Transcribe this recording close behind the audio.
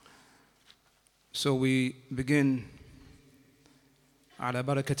So we begin ala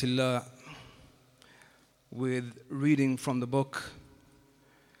barakatillah with reading from the book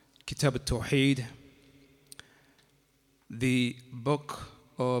Kitab Tawhid, the book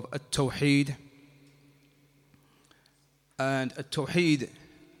of Tawhid. And Tawhid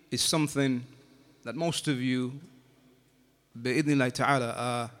is something that most of you, bi'idhnillahi ta'ala,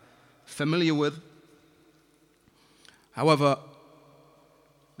 are familiar with. However,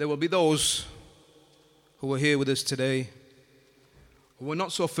 there will be those who are here with us today who are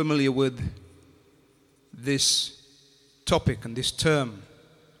not so familiar with this topic and this term,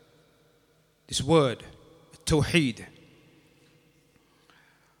 this word, Tawhid.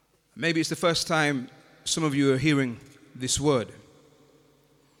 Maybe it's the first time some of you are hearing this word.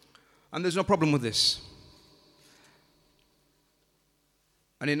 And there's no problem with this.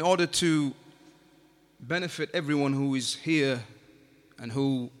 And in order to benefit everyone who is here and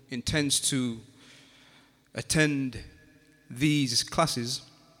who intends to attend these classes,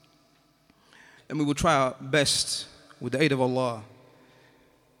 and we will try our best with the aid of Allah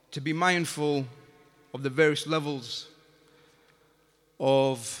to be mindful of the various levels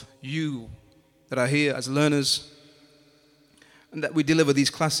of you that are here as learners, and that we deliver these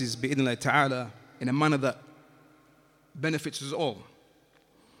classes bi'idhnillahi ta'ala in a manner that benefits us all.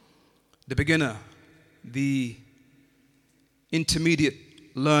 The beginner, the intermediate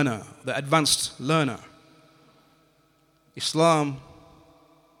learner, the advanced learner. Islam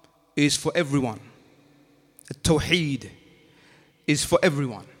is for everyone. Tawheed is for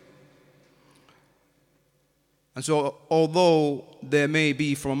everyone. And so, although there may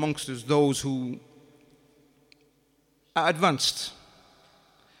be from amongst us those who are advanced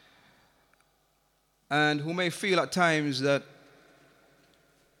and who may feel at times that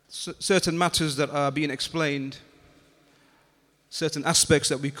certain matters that are being explained, certain aspects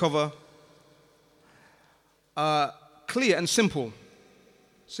that we cover are clear and simple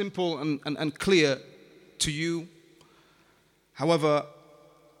and clear to you. However,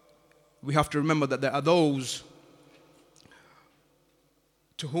 we have to remember that there are those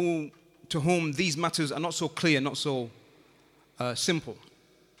to whom these matters are not so clear, not so simple.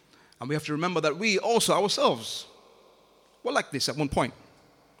 And we have to remember that we also ourselves were like this at one point.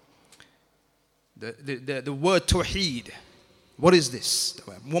 The word Tawheed, what is this?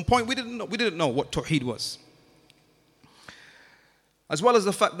 At one point we didn't know what Tawheed was. As well as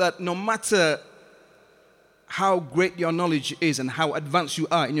the fact that no matter how great your knowledge is and how advanced you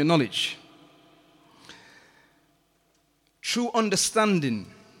are in your knowledge, true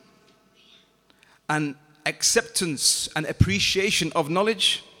understanding and acceptance and appreciation of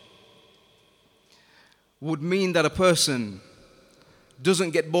knowledge would mean that a person doesn't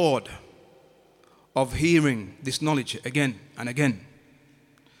get bored of hearing this knowledge again and again,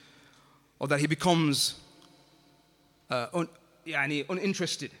 or that he becomes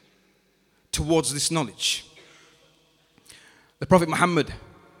uninterested towards this knowledge. The Prophet Muhammad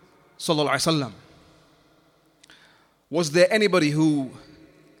sallallahu alaihi wasallam, was there anybody who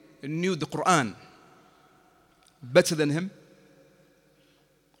knew the Quran better than him?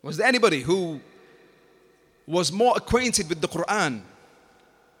 Was there anybody who was more acquainted with the Quran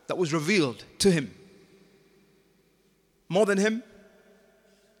that was revealed to him more than him?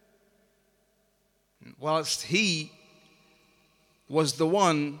 Whilst he was the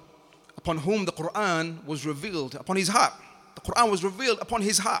one upon whom the Quran was revealed upon his heart. The Quran was revealed upon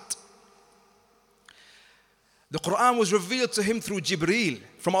his heart. The Quran was revealed to him through Jibreel,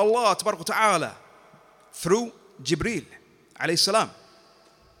 from Allah Ta'ala, through Jibreel alayhi salam.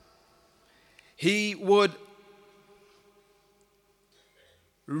 He would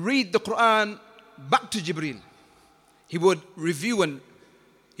read the Quran back to Jibreel. He would review and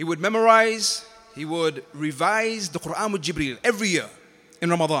he would memorize, he would revise the Quran with Jibreel every year in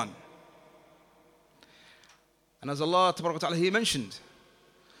Ramadan. And as Allah Ta'ala, He mentioned,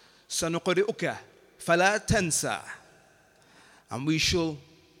 سَنُقْرِئُكَ فَلَا تَنْسَى, and we shall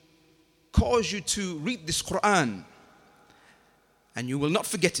cause you to read this Quran and you will not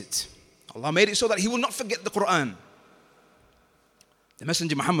forget it. Allah made it so that He will not forget the Quran. The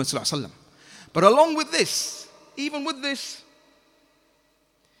Messenger Muhammad sallallahu alaihi wasallam. But along with this, even with this,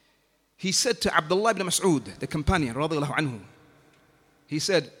 he said to Abdullah ibn Mas'ud, the companion, radiyallahu anhu, he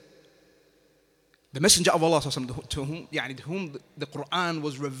said, the Messenger of Allah to whom the Quran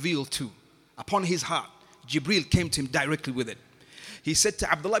was revealed to, upon his heart, Jibreel came to him directly with it. He said to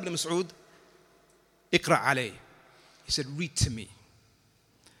Abdullah ibn Mas'ud, Iqra alay. He said, read to me.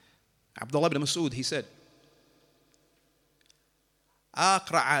 Abdullah ibn Mas'ud, he said,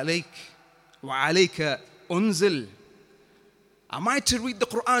 Aqra alayk wa alayka unzil. Am I to read the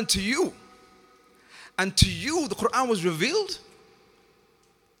Quran to you? and to you the Quran was revealed?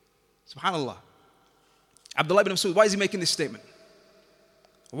 Subhanallah. Abdullah ibn Mas'ud, why is he making this statement?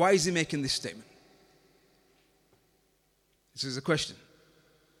 Why is he making this statement? This is a question.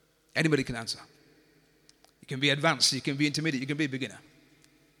 Anybody can answer. You can be advanced, you can be intermediate, you can be a beginner.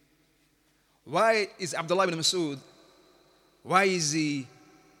 Why is Abdullah ibn Mas'ud, why is he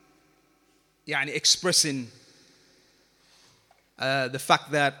expressing the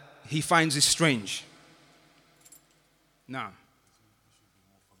fact that he finds it strange?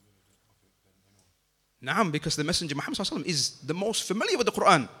 Naam, because the Messenger Muhammad ﷺ is the most familiar with the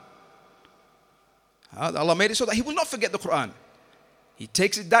Quran. Allah made it so that he will not forget the Quran. He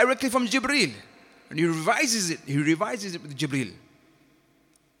takes it directly from Jibreel and he revises it. He revises it with Jibreel.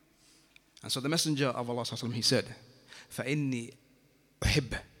 And so the Messenger of Allah ﷺ, he said, فَإِنِّي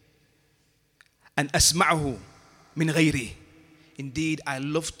أُحِبُّ أَنْ أَسْمَعَهُ مِنْ غَيْرِي. Indeed, I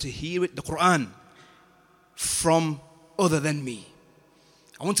love to hear it, the Quran, from other than me.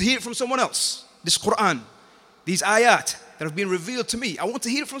 I want to hear it from someone else. This Quran, these ayat that have been revealed to me, I want to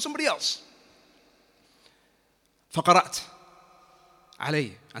hear it from somebody else. فَقَرَأْتُ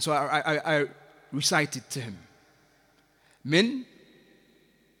عَلَيْهِ. And so I recited to him. Min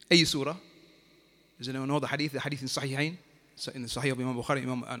أي surah? Does anyone know the hadith? The hadith in Sahihain, in the Sahih of Imam Bukhari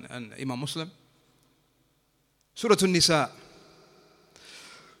and Imam Muslim. Surah An-Nisa.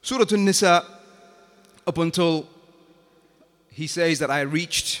 Surah An-Nisa, up until he says that I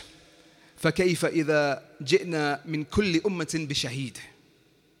reached فكيف إذا جئنا من كل أمة بشهيد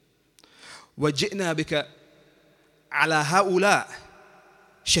وجئنا بك على هؤلاء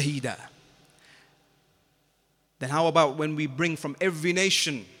شهيدا. Then how about when we bring from every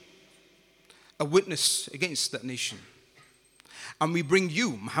nation a witness against that nation, and we bring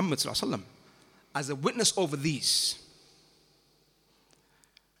you, Muhammad sallallahu alaihi wasallam, as a witness over these?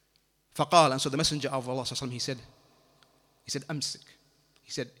 فقال, and so the Messenger of Allah sallallahu alaihi wasallam, he said أمسك.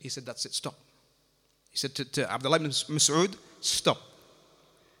 He said that's it, stop. He said to Abdullah ibn Mas'ud, stop.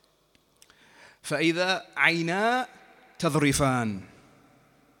 فإذا عينا تذرفان.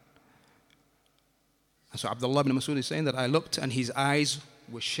 And so Abdullah ibn Mas'ud is saying that I looked and his eyes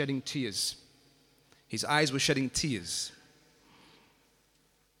were shedding tears. His eyes were shedding tears.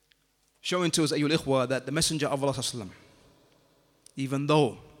 Showing to us, ayyul ikhwa, that the Messenger of Allah sallallahu alaihi wasallam, even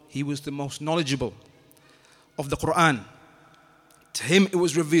though he was the most knowledgeable of the Quran, to him it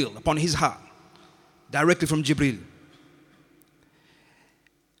was revealed upon his heart directly from Jibreel,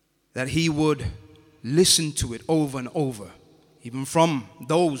 that he would listen to it over and over, even from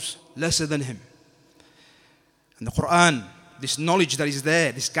those lesser than him. And the Quran, this knowledge that is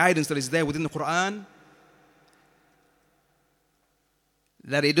there, this guidance that is there within the Quran,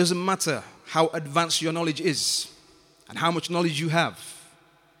 that it doesn't matter how advanced your knowledge is and how much knowledge you have,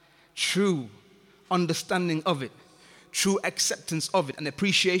 true understanding of it, true acceptance of it and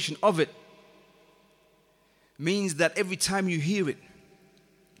appreciation of it means that every time you hear it,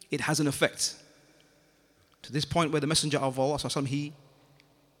 it has an effect. To this point where the Messenger of Allah, he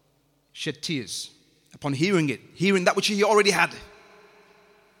shed tears upon hearing it, hearing that which he already had.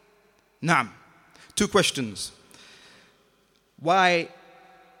 Naam. Two questions. Why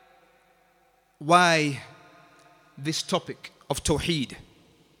this topic of Tawhid?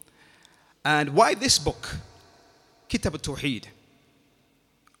 And why this book, Kitab al-Tawhid,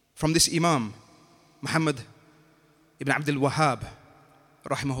 from this Imam, Muhammad ibn Abdul Wahhab,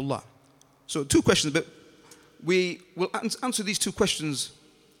 rahimahullah? So two questions, but we will answer these two questions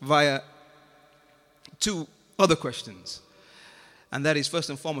via two other questions. And that is, first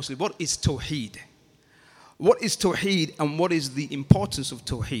and foremost, what is Tawheed? What is Tawheed and what is the importance of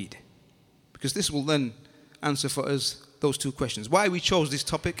Tawheed? Because this will then answer for us those two questions. Why we chose this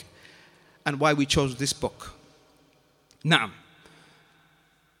topic and why we chose this book. Naam.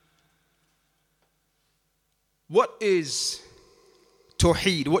 What is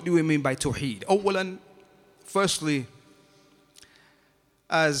Tawheed? What do we mean by Tawheed? Awalan, firstly,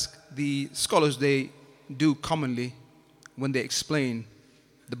 as the scholars, they do commonly when they explain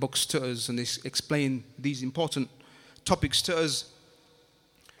the books to us and they explain these important topics to us,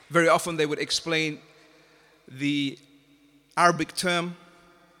 very often they would explain the Arabic term,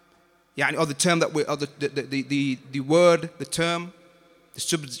 or the term that or the word, the term, the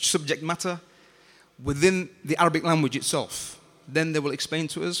subject matter within the Arabic language itself. Then they will explain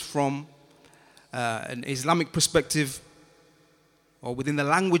to us from an Islamic perspective or within the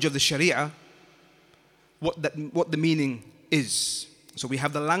language of the Sharia what the meaning is. So we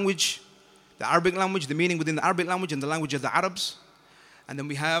have the language, the Arabic language, the meaning within the Arabic language and the language of the Arabs. And then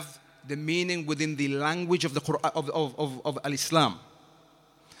we have the meaning within the language of the Quran, of Al-Islam.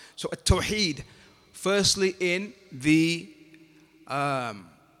 So at Tawheed, Firstly, in the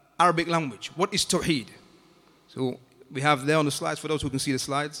Arabic language, what is Tawhid? So we have there on the slides, for those who can see the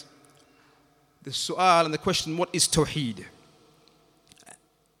slides, the su'al and the question, what is Tawhid?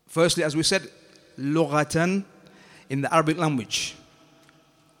 Firstly, as we said, lughatan, in the Arabic language.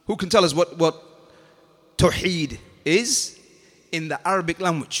 Who can tell us what Tawhid is in the Arabic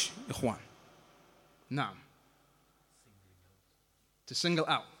language? Ikhwan. Naam. To single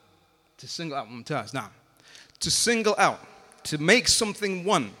out. To single out. Mumtaz. Naam. To single out. To make something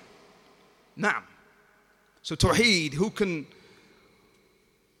one. Naam. So Tawheed, who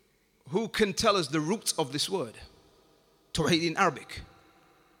can tell us the roots of this word? Tawheed in Arabic.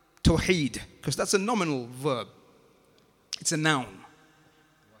 Tawheed. Because that's a nominal verb. It's a noun.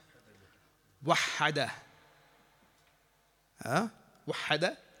 Wahhada.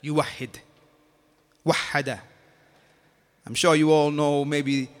 Wahhada, yuwahhid. Wahhada. I'm sure you all know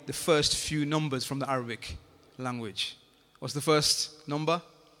maybe the first few numbers from the Arabic language. What's the first number?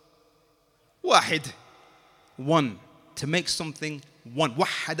 Wahid. One. To make something one.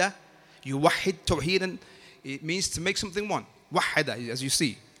 Wahhada, yuwahhid, tawheedan. It means to make something one. Wahhada, as you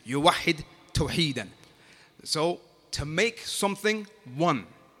see. Yuwahhid, tawheedan. So, to make something one.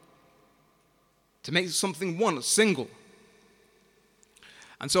 To make something one, single.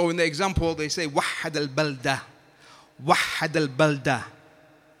 And so in the example, they say, Wahhad al-balda. Wahhad al-balda.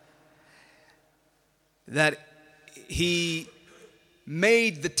 That he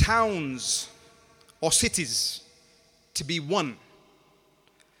made the towns or cities to be one.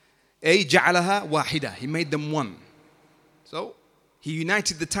 Ay ja'alaha wahida. He made them one. So he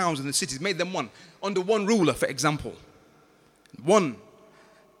united the towns and the cities, made them one. Under one ruler, for example. One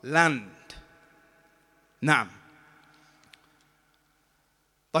land. Naam.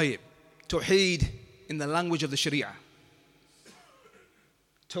 طيب. Tawheed in the language of the Sharia.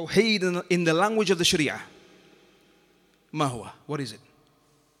 Tawheed in the language of the Sharia. ما هو? What is it?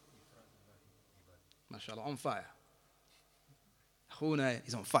 MashaAllah, on fire. Akhuna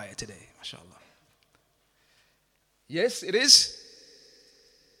is on fire today. MashaAllah. Yes, it is.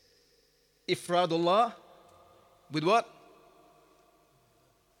 Ifradullah. With what?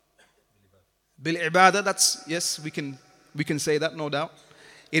 Bil ibadah. That's, yes, we can say that, no doubt.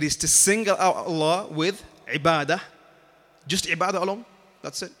 It is to single out Allah with ibadah. Just ibadah alone.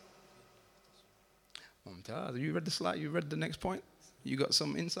 That's it. Mumtaz, you read the slide? You read the next point? You got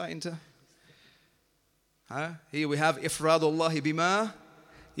some insight into? Here we have ifradullahi bima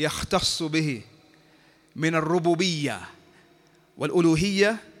yakhtassu bihi min al-rububiyyah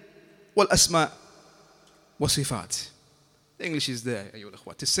wal-uluhiyyah wal-asma' wa-sifat. The English is there.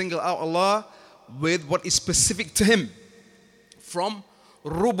 To single out Allah with what is specific to Him from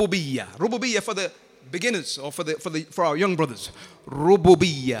rububiyyah. Rububiyyah for the beginners or for our young brothers.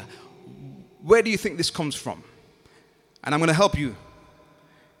 Rububiyyah. Where do you think this comes from? And I'm going to help you.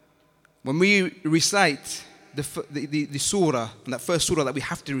 When we recite the surah, and that first surah that we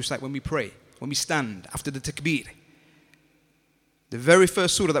have to recite when we pray, when we stand after the takbir, the very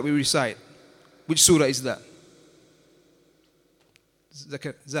first surah that we recite, which surah is that?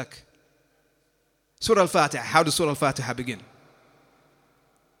 Zak. Surah Al-Fatiha. How does Surah Al-Fatiha begin?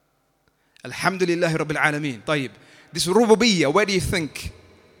 Alhamdulillahi Rabbil Alameen. طيب. This rububiyyah, where do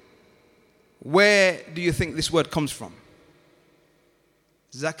you think this word comes from?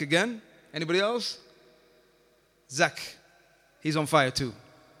 Zak again? Anybody else? Zak. He's on fire too.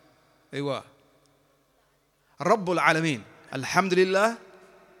 Aywa. Rabbul Alameen. Alhamdulillah.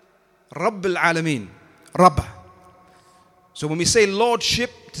 Rabbil Alameen. Rabb. So when we say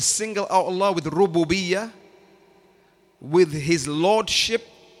lordship, to single out Allah with rububiyyah, with His lordship,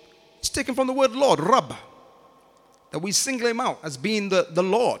 it's taken from the word Lord, Rabb. That we single Him out as being the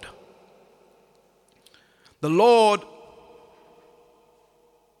Lord. The Lord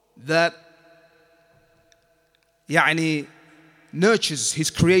that nurtures His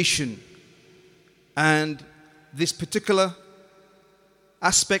creation, and this particular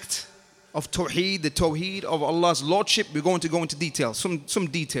aspect of Tawheed, the Tawheed of Allah's Lordship, we're going to go into detail, some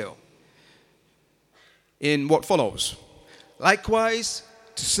detail in what follows. Likewise,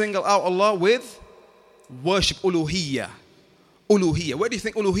 to single out Allah with worship, uluhiyyah. Uluhiyyah. Where do you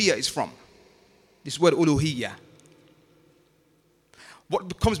think uluhiyyah is from? This word uluhiyyah.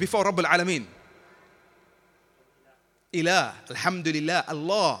 What comes before Rabbul Alameen? Ilah, Alhamdulillah,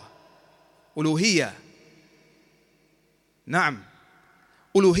 Allah. Uluhiyyah. Naam.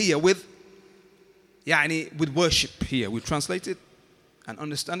 Uluhiyyah with worship here. We translate it and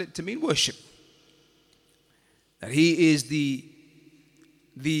understand it to mean worship. That He is the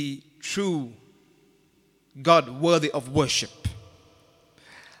true God worthy of worship.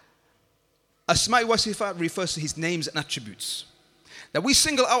 Asma'i wa Sifat refers to His names and attributes. That we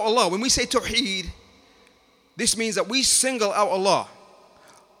single out Allah. When we say Tawhid, this means that we single out Allah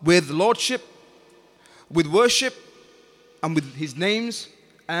with lordship, with worship, and with His names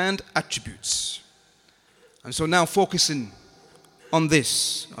and attributes. And so now focusing on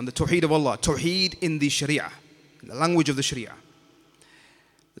this, on the Tawheed of Allah, Tawheed in the Sharia, in the language of the Sharia.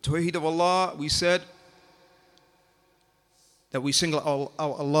 The Tawheed of Allah, we said that we single out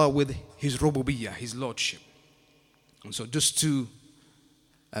Allah with His Rububiyyah, His Lordship. And so just to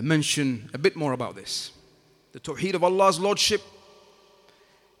mention a bit more about this. The Tawheed of Allah's Lordship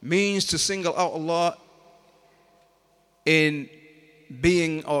means to single out Allah in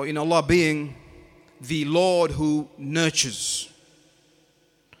being, or in Allah being the Lord who nurtures.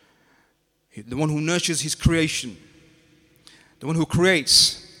 The one who nurtures His creation. The one who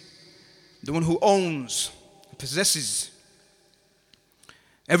creates. The one who owns, possesses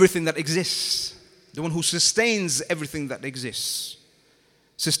everything that exists. The one who sustains everything that exists.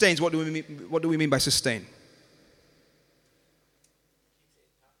 Sustains, what do we mean by sustain?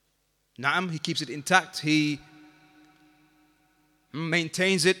 Na'am, He keeps it intact. He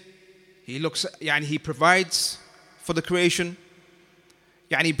maintains it. He looks, He provides for the creation.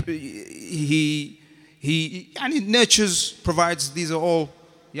 He nurtures, provides. These are all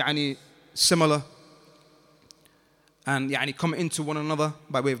similar and come into one another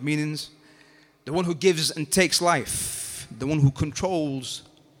by way of meanings. The one who gives and takes life, the one who controls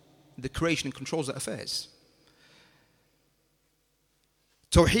the creation and controls the affairs.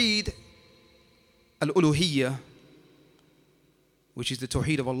 Tawheed al-uluhiyyah, which is the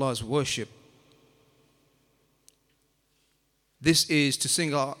Tawheed of Allah's worship. This is to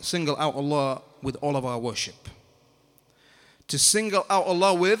single out Allah with all of our worship. To single out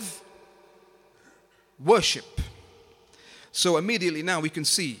Allah with worship. So immediately now we can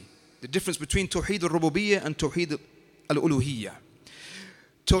see the difference between Tawheed al-Rububiyyah and Tawheed al-Uluhiyyah.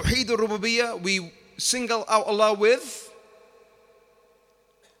 Tawheed al-Rububiyyah, we single out Allah with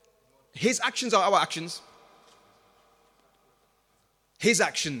His actions are our actions. His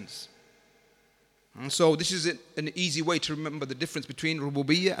actions. And so this is an easy way to remember the difference between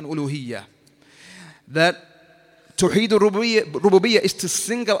Rububiyyah and Uluhiyyah. That Tawheed al-Rububiyyah is to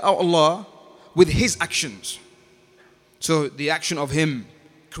single out Allah with His actions. So the action of Him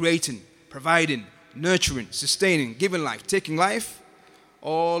creating, providing, nurturing, sustaining, giving life, taking life,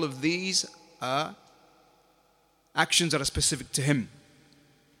 all of these are actions that are specific to Him.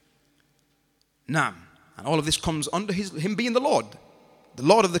 Naam. And all of this comes under Him being the Lord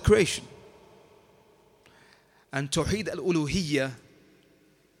of the creation. And Tawheed al-Uluhiyyah,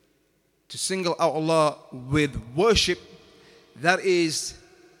 to single out Allah with worship, that is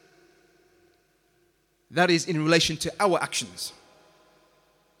in relation to our actions.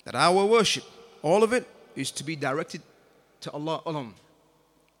 That our worship, all of it, is to be directed to Allah alone.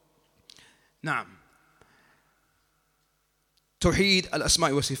 Naam. Tawheed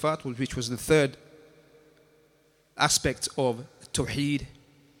al-Asma'i wa Sifat, which was the third aspect of Tawheed,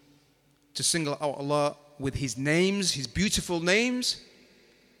 to single out Allah with His names, His beautiful names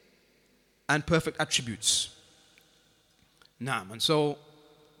and perfect attributes. Naam. And so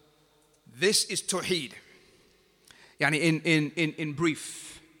this is Tawheed. In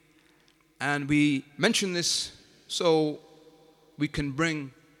brief. And we mention this so we can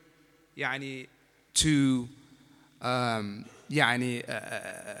bring to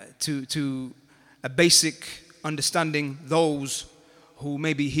a basic understanding those who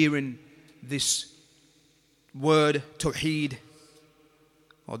may be hearing this word Tawheed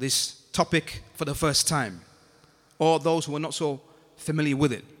or this topic for the first time, or those who are not so familiar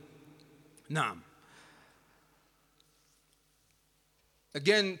with it. Naam.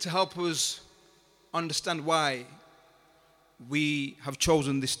 Again, to help us understand why we have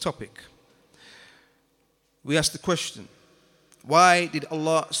chosen this topic, we ask the question, why did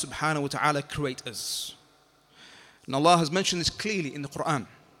Allah subhanahu wa ta'ala create us? And Allah has mentioned this clearly in the Quran.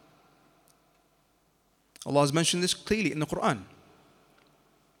 Allah has mentioned this clearly in the Quran.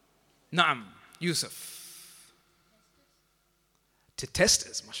 Naam, Yusuf. To test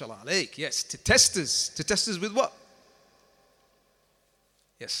us, mashallah alayk. Yes, to test us. To test us with what?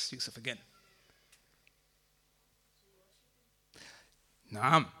 Yes, Yusuf again.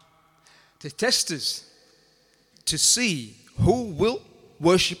 Naam. To test us. To see who will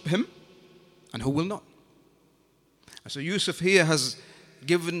worship Him and who will not. And so Yusuf here has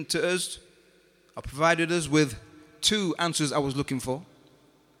given to us, or provided us with two answers I was looking for.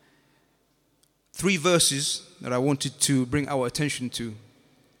 3 verses that I wanted to bring our attention to.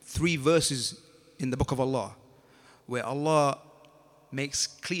 3 verses in the book of Allah, where Allah makes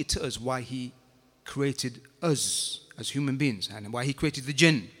clear to us why He created us as human beings, and why He created the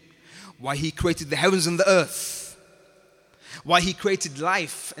jinn, why He created the heavens and the earth, why He created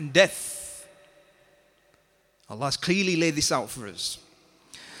life and death. Allah has clearly laid this out for us.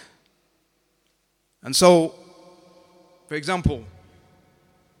 And so, for example,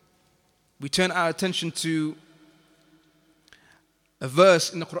 we turn our attention to a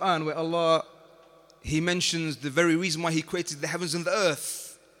verse in the Quran where Allah, He mentions the very reason why He created the heavens and the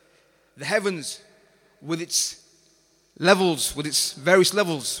earth. The heavens with its levels, with its various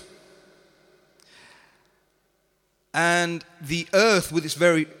levels. And the earth with its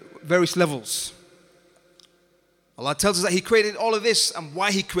various levels. Allah tells us that He created all of this and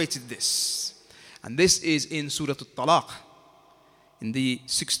why He created this. And this is in Surah Al-Talaq, in the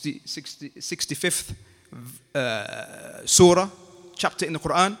 65th surah, chapter in the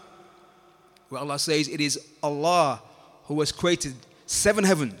Quran, where Allah says, it is Allah who has created 7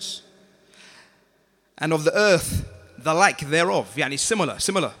 heavens, and of the earth the like thereof, yani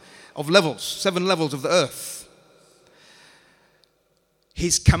similar of levels, 7 levels of the earth.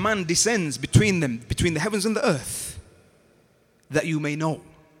 His command descends between them, between the heavens and the earth, that you may know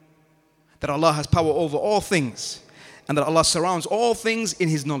that Allah has power over all things, and that Allah surrounds all things in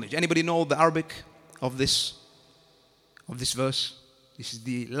His knowledge. Anybody know the Arabic of this verse? This is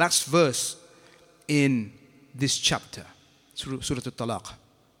the last verse in this chapter, Surah Al-Talaq.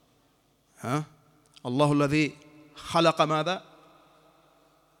 Allahu alladhi khalaqa mada?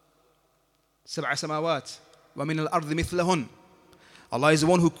 7 samawat wa min al-ardi mithlahun. Allah is the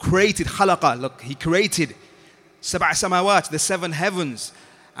one who created khalaqa. Look, He created 7 samawat, the 7 heavens,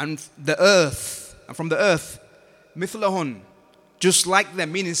 and the earth, and from the earth, mithlahun, just like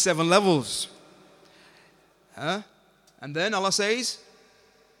them, meaning 7 levels. And then Allah says,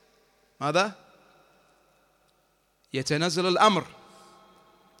 ماذا؟ يتنزل الأمر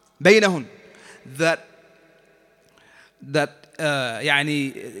بينهن, that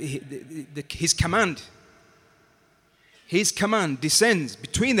His command descends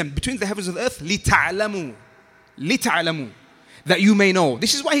between them, between the heavens and the earth, لِتَعْلَمُوا, that you may know.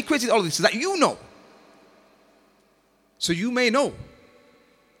 This is why He created all of this, so that you know. So you may know.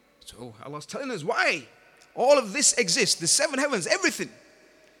 So Allah's telling us why all of this exists, the 7 heavens, everything.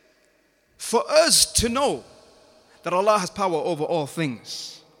 For us to know that Allah has power over all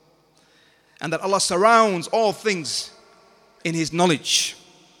things, and that Allah surrounds all things in His knowledge.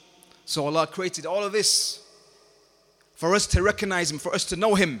 So Allah created all of this for us to recognize Him, for us to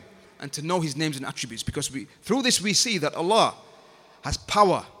know Him, and to know His names and attributes. Because through this we see that Allah has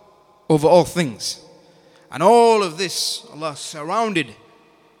power over all things. And all of this, Allah surrounded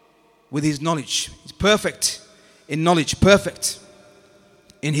with His knowledge. He's perfect in knowledge, perfect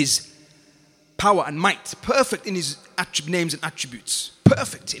in His power and might, perfect in His names and attributes,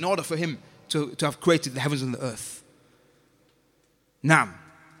 perfect in order for Him to have created the heavens and the earth. Now,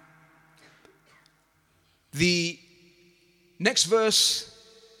 the next verse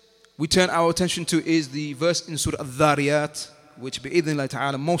we turn our attention to is the verse in Surah Al-Dhariyat, which bi'idhnillah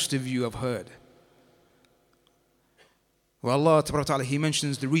ta'ala most of you have heard. Where Allah ta'ala, He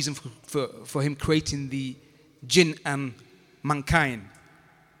mentions the reason for Him creating the jinn and mankind.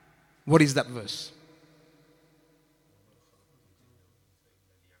 What is that verse?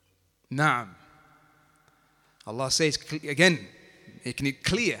 Naam. Allah says again, making it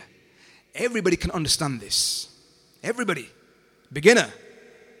clear. Everybody can understand this. Everybody. Beginner,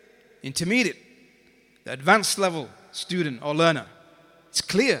 intermediate, the advanced level student or learner. It's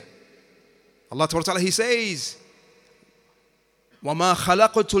clear. Allah ta'ala, He says, وَمَا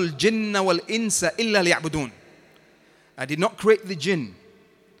خَلَقْتُ الْجِنَّ وَالْإِنسَ إِلَّا لِيَعْبُدُونَ. I did not create the jinn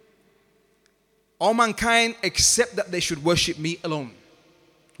or mankind except that they should worship me alone.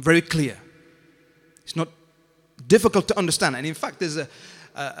 Very clear. It's not difficult to understand. And in fact, there's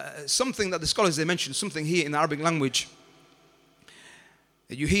something that the scholars, they mention, something here in the Arabic language.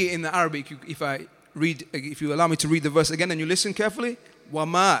 You hear in the Arabic, if you allow me to read the verse again and you listen carefully,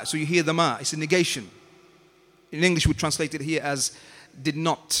 وَمَا, so you hear the ma, it's a negation. In English we translate it here as did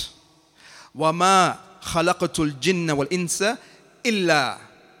not. وَمَا خَلَقَتُ الْجِنَّ وَالْإِنسَ إِلَّا.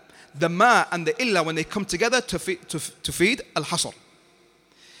 The ma and the illa, when they come together to feed al-hasr.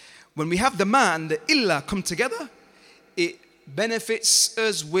 When we have the ma and the illa come together, it benefits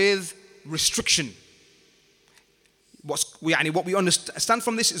us with restriction. What we understand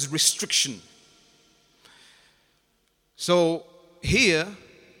from this is restriction. So here,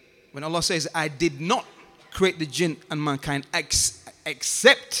 when Allah says, I did not create the jinn and mankind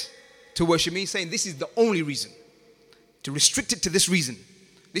except to worship me, saying this is the only reason. To restrict it to this reason.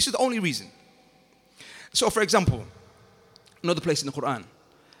 This is the only reason. So for example, another place in the Quran,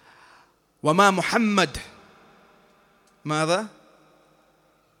 وَمَا مُحَمَّدٌ ماذا؟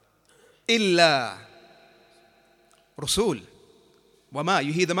 إِلَّا رسول. وَمَا,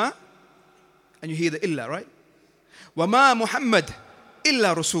 you hear the ma and you hear the illa, right? وَمَا مُحَمَّدٌ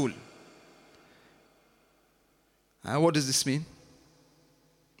إِلَّا رسول. What does this mean?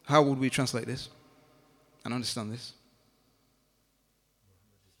 How would we translate this and understand this?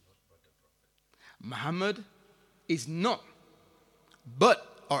 Muhammad is not but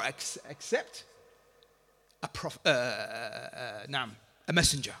or except a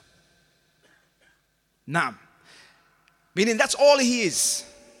messenger. Naam. Meaning that's all he is.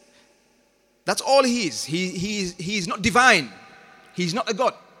 That's all he is. He is not divine. He's not a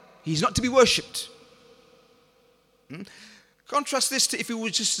god. He's not to be worshipped. Contrast this to if we were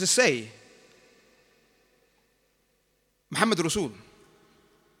just to say Muhammad Rasul.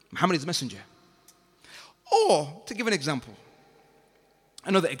 Muhammad is the messenger. Or, to give an example,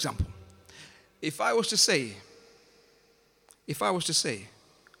 another example. If I was to say,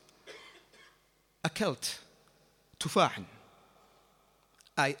 أكلت تفاحا,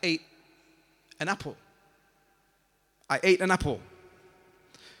 I ate an apple. I ate an apple.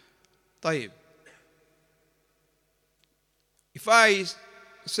 طيب. If I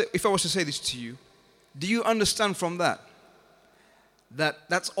was to say this to you, do you understand from that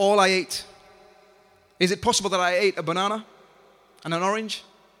that's all I ate? Is it possible that I ate a banana and an orange?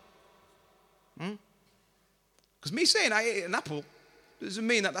 Because me saying I ate an apple doesn't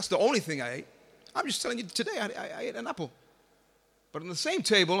mean that that's the only thing I ate. I'm just telling you today I ate an apple. But on the same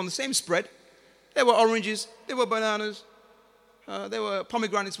table, on the same spread, there were oranges, there were bananas, there were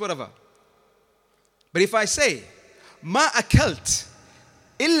pomegranates, whatever. But if I say, ما أكلت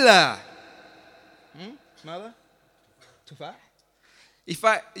إلا ماذا؟ تفاح.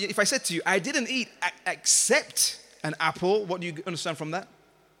 If I said to you, I didn't eat except an apple, what do you understand from that?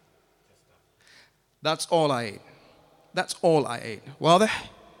 That's all I ate. That's all I ate. واضح?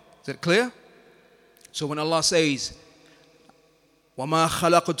 Is it clear? So when Allah says, وَمَا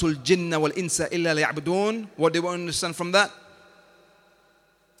خَلَقْتُ الْجِنَّ وَالْإِنسَ إِلَّا لِيَعْبُدُونَ, what do we understand from that?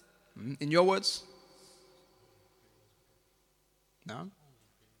 In your words? No?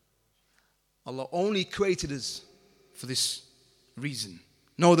 Allah only created us for this reason.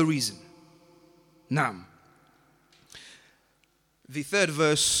 No other reason. Naam. The third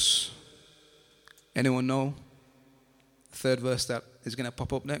verse, anyone know? The third verse that is going to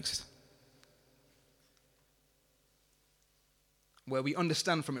pop up next? Where we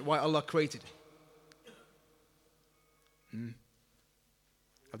understand from it why Allah created.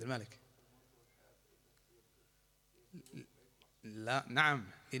 Abdul Malik. لا نعم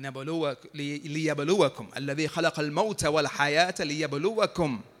ليبلوكم الذي خلق الموت والحياة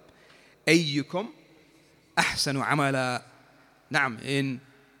ليبلوكم أيكم أحسن عملا. نعم, in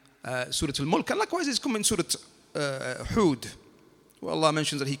Surah Al-Mulk, and likewise it's come in Surah Hud, where Allah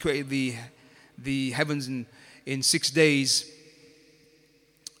mentions that He created the heavens in 6 days,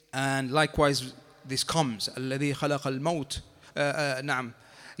 and likewise this comes الذي خلق الموت نعم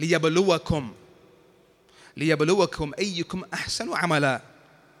ليبلوكم أيكم أحسن عملا.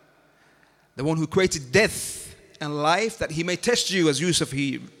 The one who created death and life that He may test you, as Yusuf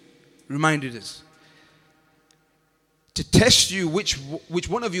he reminded us, to test you which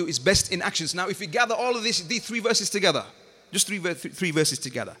one of you is best in actions. Now if we gather all of these three verses together, just three verses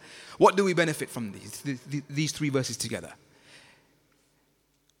together, what do we benefit from these three verses together?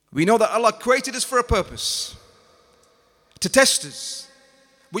 We know that Allah created us for a purpose, to test us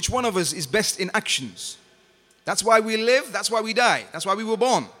which one of us is best in actions. That's why we live, that's why we die, that's why we were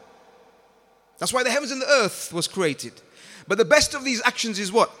born. That's why the heavens and the earth was created. But the best of these actions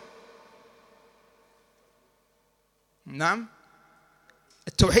is what? Naam?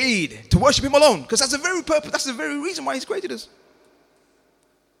 Tawhid, to worship Him alone. Because that's the very purpose, that's the very reason why He's created us.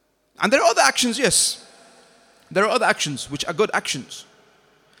 And there are other actions, yes. There are other actions which are good actions.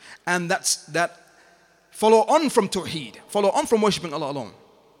 And that follow on from Tawheed, follow on from worshiping Allah alone.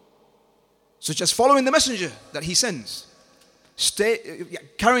 Such as following the messenger that He sends,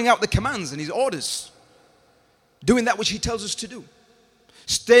 carrying out the commands and His orders, doing that which He tells us to do,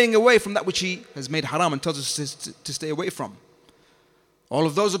 staying away from that which He has made haram and tells us to stay away from. All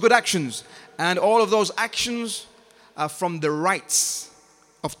of those are good actions, and all of those actions are from the rights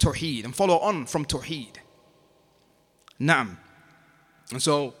of Tawheed and follow on from Tawheed. Naam. And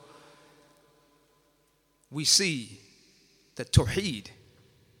so we see that Tawheed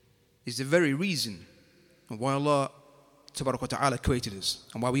is the very reason why Allah Tabarak wa Ta'ala created us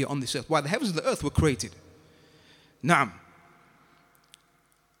and why we are on this earth, why the heavens and the earth were created. Naam.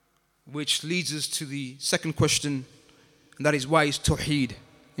 Which leads us to the second question, and that is, why is Tawheed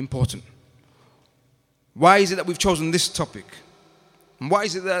important? Why is it that we've chosen this topic? And why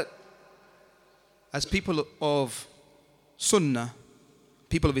is it that as people of Sunnah,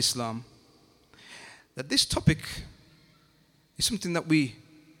 people of Islam, that this topic is something that we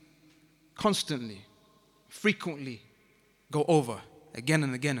constantly, frequently go over again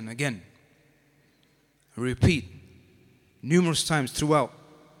and again and again. Repeat numerous times throughout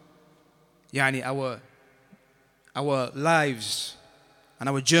our lives and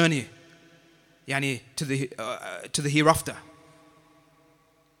our journey to the hereafter.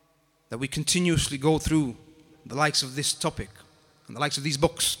 That we continuously go through the likes of this topic and the likes of these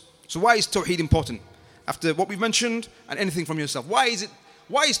books. So why is Tawhid important? After what we've mentioned and anything from yourself, why is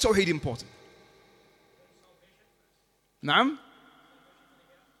Tawhid important? Naam?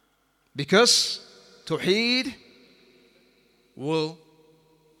 Because Tawhid will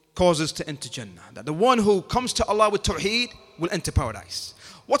cause us to enter Jannah. That the one who comes to Allah with Tawhid will enter paradise.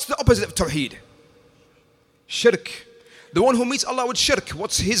 What's the opposite of Tawhid? Shirk. The one who meets Allah with shirk,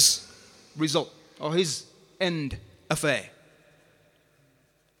 what's his result or his end affair?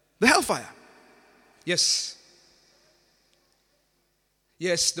 The hellfire. Yes.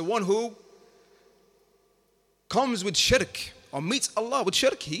 Yes, the one who comes with shirk or meets Allah with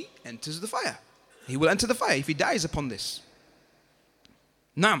shirk, he enters the fire. He will enter the fire if he dies upon this.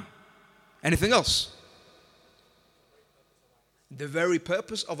 Naam. Anything else? The very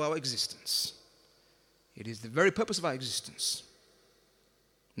purpose of our existence. It is the very purpose of our existence.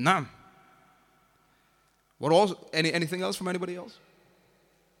 Naam. What else? Anything else from anybody else?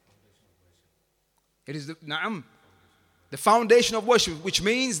 It is the foundation of worship, which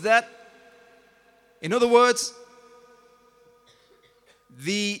means that, in other words,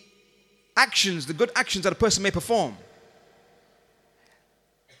 the good actions that a person may perform,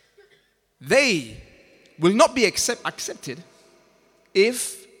 they will not be accepted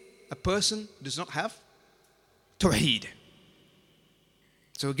if a person does not have Tawheed.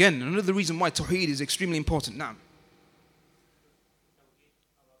 So again, another reason why Tawheed is extremely important now.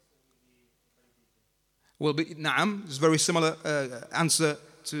 Will be Naam. It's a very similar answer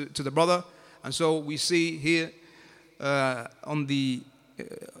to the brother. And so we see here on the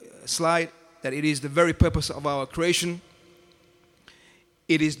slide that it is the very purpose of our creation.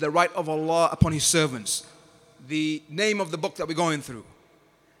 It is the right of Allah upon His servants. The name of the book that we're going through,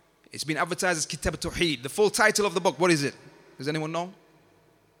 it's been advertised as Kitab Tawheed. The full title of the book, what is it? Does anyone know?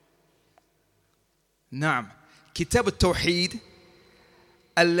 Naam. Kitab Tawheed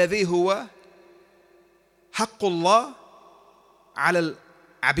الذي هو حق الله على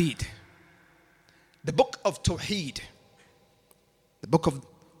العبيد. The book of Tawheed, the book of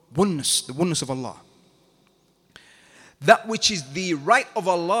oneness, the oneness of Allah. That which is the right of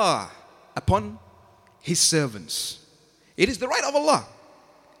Allah upon His servants. It is the right of Allah.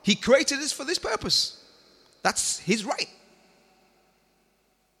 He created us for this purpose. That's His right.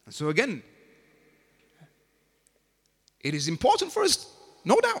 And so again, it is important for us,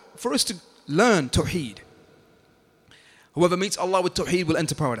 no doubt, for us to learn Tawheed. Whoever meets Allah with Tawheed will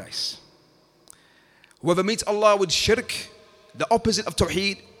enter paradise. Whoever meets Allah with shirk, the opposite of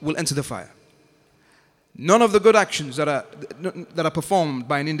Tawheed, will enter the fire. None of the good actions that are performed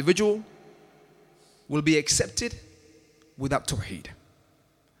by an individual will be accepted without Tawheed.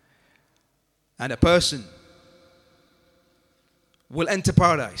 And a person will enter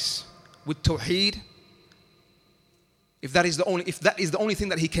paradise with Tawheed if that is the only thing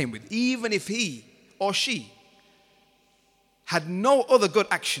that he came with. Even if he or she had no other good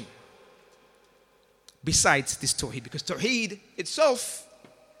action besides this Tawheed. Because Tawheed itself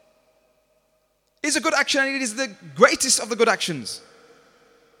is a good action, and it is the greatest of the good actions.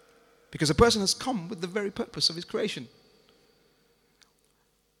 Because a person has come with the very purpose of his creation.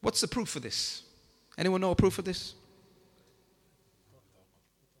 What's the proof for this? Anyone know a proof for this?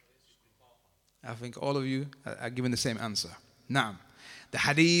 I think all of you are giving the same answer. Now, the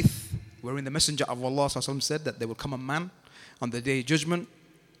hadith wherein the Messenger of Allah said that there will come a man on the day of judgment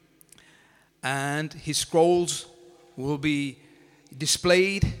and his scrolls will be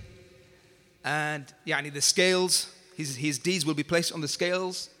displayed, and the scales, his deeds will be placed on the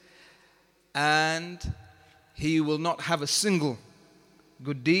scales, and he will not have a single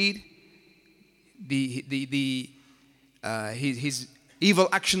good deed. His evil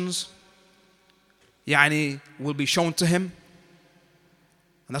actions will be shown to him,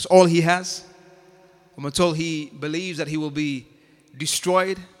 and that's all he has, until he believes that he will be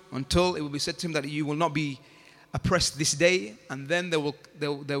destroyed, until it will be said to him that you will not be oppressed this day. And then there will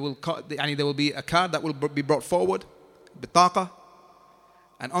be a card that will be brought forward, bitaqa,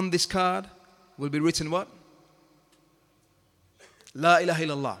 and on this card will be written what? La ilaha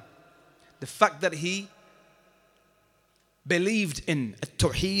illallah. The fact that he believed in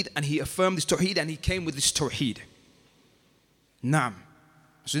Tawhid, and he affirmed this Tawhid, and he came with this Tawhid. Naam.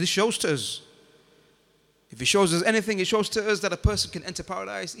 So this shows to us, if it shows us anything, it shows to us that a person can enter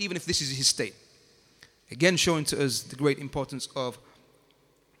paradise even if this is his state. Again, showing to us the great importance of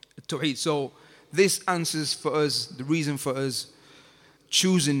Tawhid. So this answers for us the reason for us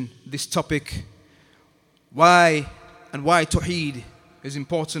choosing this topic, why Tawhid is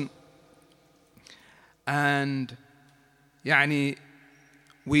important. And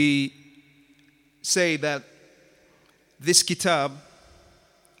we say that this kitab,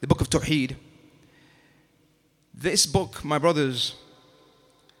 the book of Tawhid, this book, my brothers,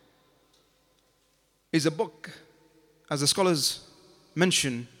 is a book, as the scholars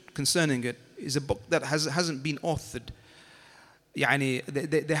mention concerning it, is a book that hasn't been authored.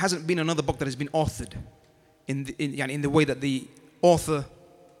 There hasn't been another book that has been authored in the way that the author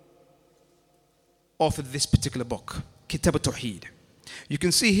authored this particular book, Kitab al-Tawhid. You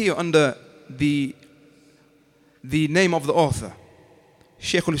can see here under the name of the author,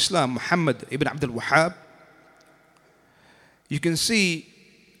 Shaykh al-Islam Muhammad ibn Abdul Wahhab. You can see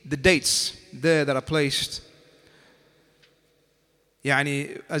the dates there that are placed,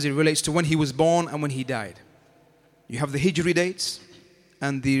 as it relates to when he was born and when he died. You have the Hijri dates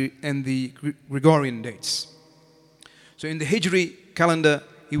and the Gregorian dates. So in the Hijri calendar,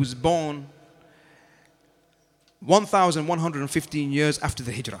 he was born 1,115 years after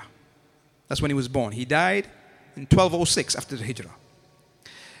the Hijrah. That's when he was born. He died in 1206 after the Hijrah.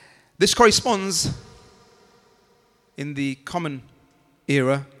 This corresponds in the common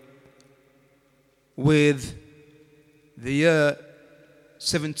era with the year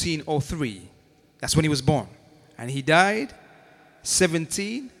 1703. That's when he was born. And he died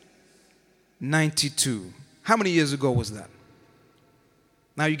 1792. How many years ago was that?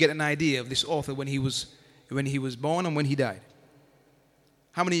 Now you get an idea of this author when he was born and when he died.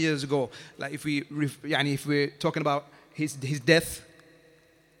 How many years ago? Like if we're talking about his death,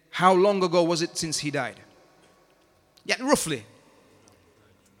 how long ago was it since he died? Yeah, roughly.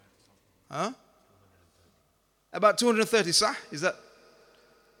 Huh? About 230, sah? Is that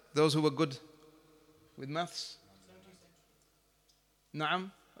those who were good with maths?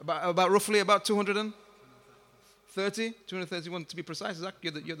 Naam. About roughly about 230, 231 to be precise. Zach,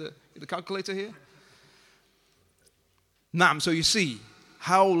 you're the calculator here. Naam. So you see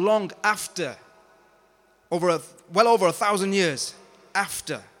how long after, well over 1,000 years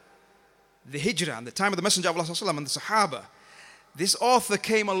after the Hijrah and the time of the Messenger of Allah and the Sahaba, this author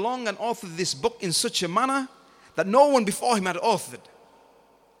came along and authored this book in such a manner that no one before him had authored.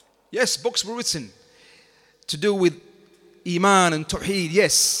 Yes, books were written to do with Iman and Tawheed,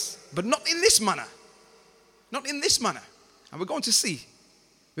 yes, but not in this manner. Not in this manner. And we're going to see.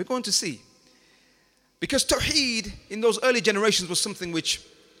 We're going to see. Because Tawheed in those early generations was something which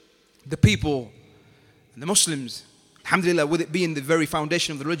the people, the Muslims, alhamdulillah, with it being the very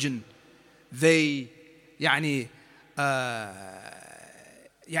foundation of the religion, they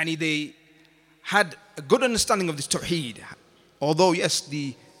had a good understanding of this Tawheed. Although, yes,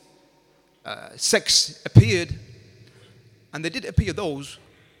 the sects appeared, and there did appear those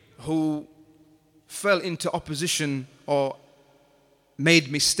who fell into opposition or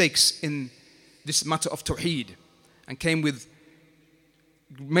made mistakes in this matter of Tawheed and came with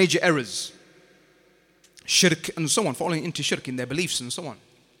major errors, shirk and so on, falling into shirk in their beliefs and so on.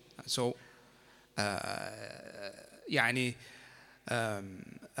 So,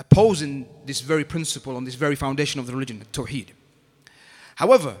 opposing this very principle on this very foundation of the religion, Tawheed.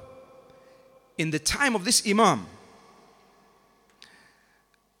 However, in the time of this Imam,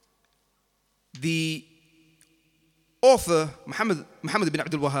 the author, Muhammad ibn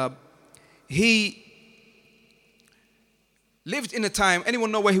Abdul Wahhab, he lived in a time,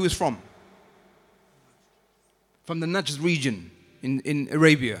 anyone know where he was from? From the Najd region in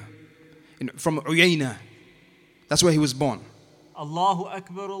Arabia, from Uyayna. That's where he was born. Allahu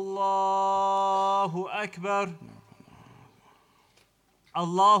Akbar, Allahu Akbar.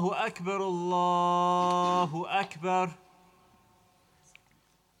 Allahu Akbar, Allahu Akbar.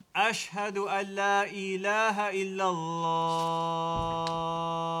 Ashhadu an la ilaha illallah.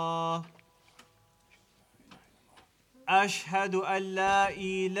 Ashhadu an la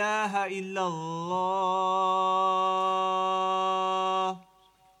ilaha illallah.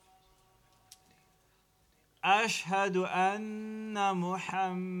 Ashhadu anna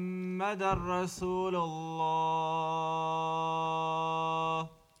Muhammadan Rasulullah.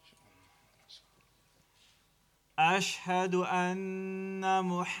 أشهد أن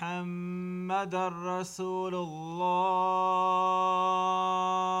محمدا رسول الله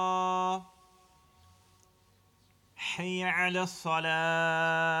حي على الصلاة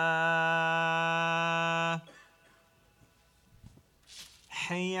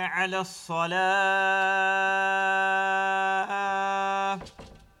حي على الصلاة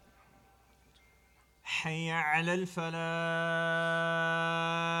حي على الفلاح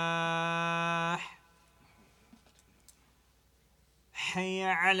حي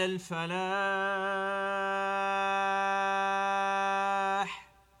على الفلاح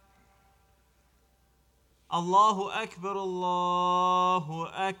الله أكبر الله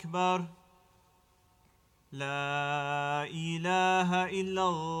أكبر لا إله إلا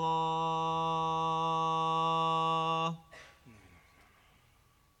الله.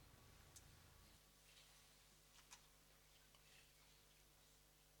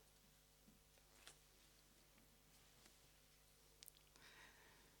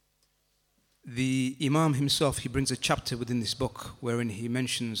 The Imam himself, he brings a chapter within this book wherein he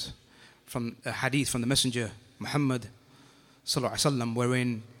mentions from a hadith from the Messenger Muhammad sallallahu alaihi wasallam,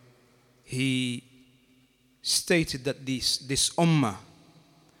 wherein he stated that this ummah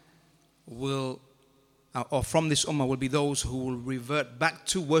will, or from this ummah will be those who will revert back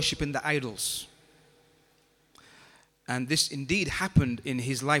to worshipping the idols. And this indeed happened in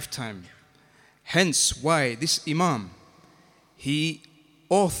his lifetime. Hence why this Imam, he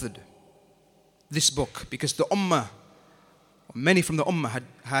authored this book, because the ummah, many from the ummah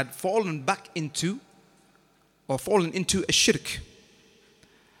had fallen back into, or fallen into a shirk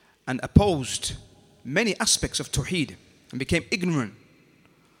and opposed many aspects of Tawhid and became ignorant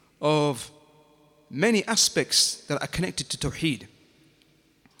of many aspects that are connected to Tawhid.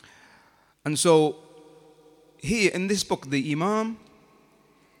 And so here in this book, the Imam,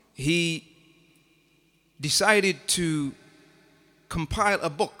 he decided to compile a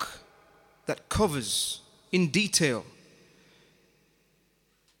book that covers in detail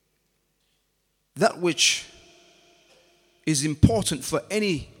that which is important for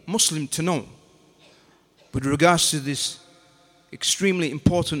any Muslim to know with regards to this extremely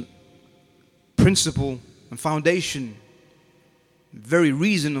important principle and foundation, the very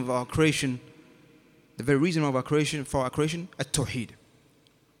reason of our creation, for our creation, at-Tawhid.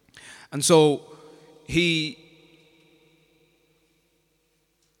 And so he,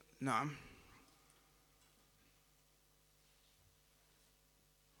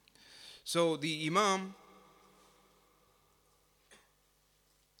 so the Imam,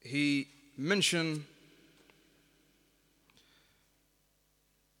 he mentioned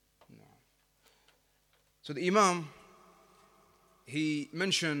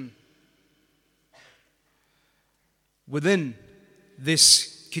within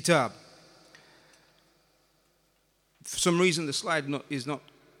this kitab, for some reason the slide is not,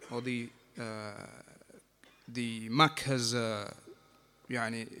 or the Mac has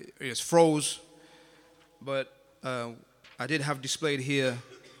it's froze, but I did have displayed here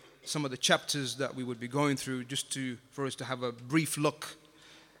some of the chapters that we would be going through, just for us to have a brief look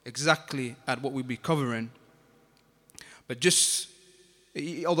exactly at what we'll be covering. But just,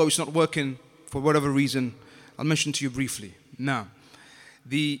 although it's not working for whatever reason, I'll mention to you briefly. Now,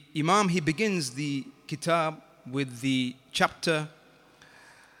 the Imam, he begins the kitab with the chapter,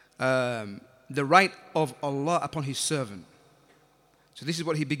 the right of Allah upon His servant. So this is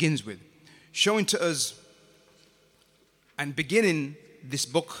what he begins with, showing to us and beginning this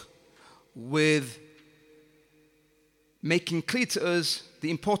book with making clear to us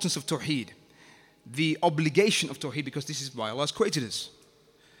the importance of Tawheed, the obligation of Tawheed, because this is why Allah has created us,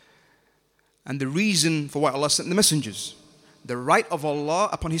 and the reason for why Allah sent the messengers, the right of Allah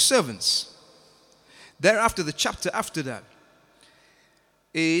upon His servants. Thereafter, the chapter after that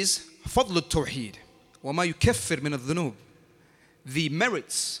is فضل التوحيد وما يكفر من الذنوب, the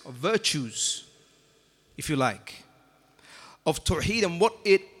merits of virtues, if you like, of Tawheed and what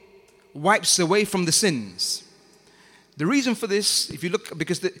it wipes away from the sins. The reason for this, if you look,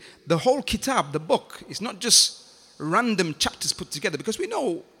 because the whole kitab, the book, is not just random chapters put together, because we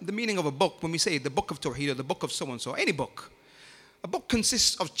know the meaning of a book when we say the book of Tawheed or the book of so-and-so, any book. A book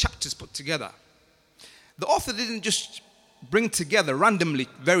consists of chapters put together. The author didn't just bring together randomly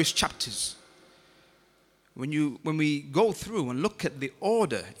various chapters. When we go through and look at the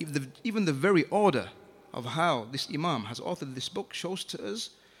order, even the very order of how this Imam has authored this book shows to us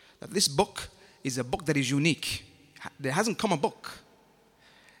that this book is a book that is unique. There hasn't come a book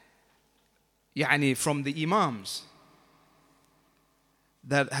from the Imams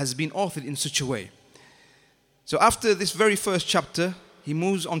that has been authored in such a way. So after this very first chapter, he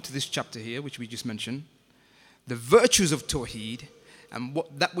moves on to this chapter here, which we just mentioned, the virtues of Tawheed and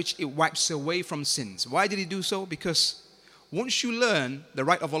that which it wipes away from sins. Why did he do so? Because once you learn the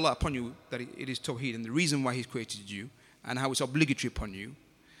right of Allah upon you, that it is Tawhid and the reason why He's created you and how it's obligatory upon you,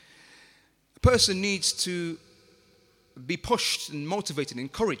 a person needs to be pushed and motivated,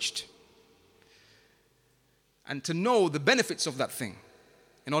 encouraged, and to know the benefits of that thing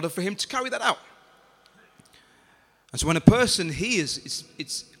in order for him to carry that out. And so when a person hears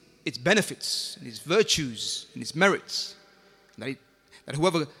its benefits and its virtues and its merits, that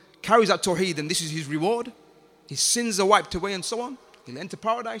whoever carries out Tawheed and this is his reward, his sins are wiped away and so on, he'll enter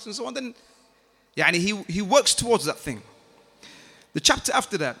paradise and so on, then he works towards that thing. The chapter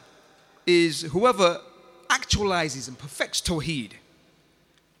after that is whoever actualizes and perfects Tawheed,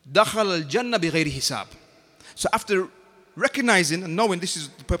 دخل الجنة بغير حساب. So after recognizing and knowing this is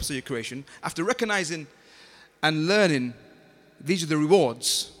the purpose of your creation, after recognizing and learning these are the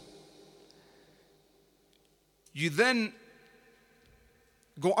rewards, you then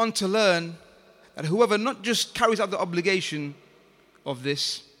go on to learn that whoever not just carries out the obligation of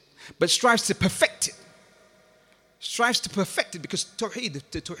this, but strives to perfect it, because Tawheed,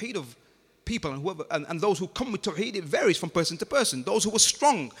 the Tawheed of people and whoever and those who come with Tawheed, it varies from person to person. Those who are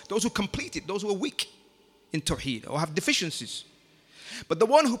strong, those who complete it, those who are weak in Tawheed or have deficiencies. But the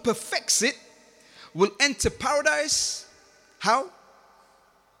one who perfects it will enter paradise. How?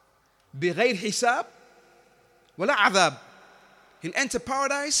 بغير حساب ولا عذاب. He'll enter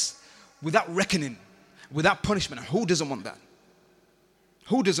paradise without reckoning, without punishment. Who doesn't want that?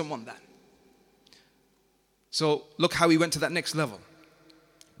 Who doesn't want that? So look how he went to that next level.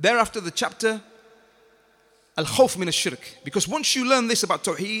 Thereafter the chapter Al-Khawf min al-Shirk. Because once you learn this about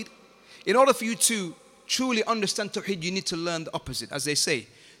Tawheed, in order for you to truly understand Tawheed, you need to learn the opposite. As they say,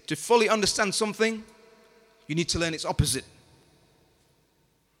 to fully understand something, you need to learn its opposite.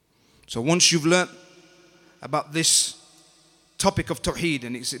 So once you've learned about this topic of Tawheed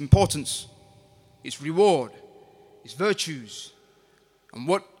and its importance, its reward, its virtues, and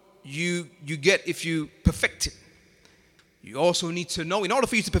what you get if you perfect it, you also need to know, in order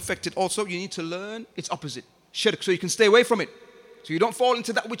for you to perfect it also, you need to learn its opposite, shirk, so you can stay away from it, so you don't fall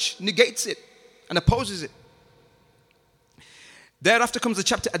into that which negates it and opposes it. Thereafter comes the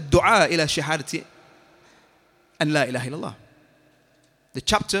chapter Ad-Du'a ila Shahadati and La ilaha illallah. The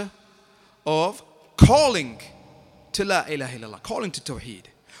chapter of calling to La ilaha illallah, calling to Tawheed.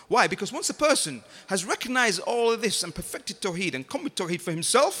 Why? Because once a person has recognized all of this and perfected Tawheed and come with Tawheed for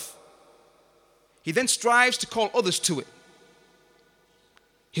himself, he then strives to call others to it.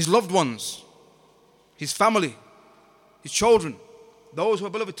 His loved ones, his family, his children, those who are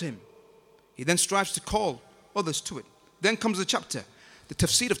beloved to him. He then strives to call others to it. Then comes the chapter, the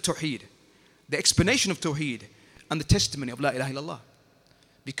tafsir of Tawheed, the explanation of Tawheed, and the testimony of La ilaha illallah.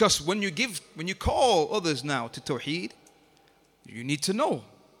 Because when you call others now to Tawheed, you need to know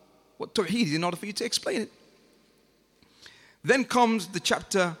what Tawheed is in order for you to explain it. Then comes the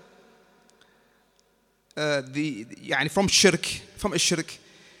chapter, from shirk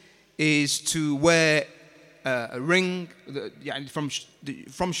is to wear a ring.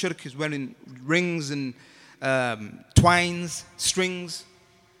 From shirk is wearing rings and twines, strings,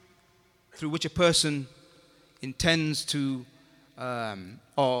 through which a person intends to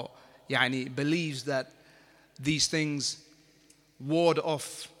believes that these things ward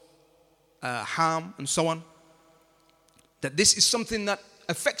off harm and so on. That this is something that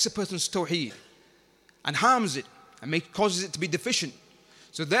affects a person's Tawheed and harms it and causes it to be deficient.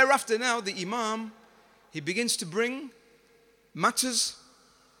 So thereafter now the Imam, he begins to bring matters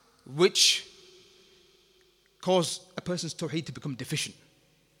which cause a person's Tawheed to become deficient.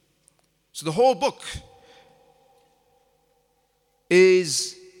 So the whole book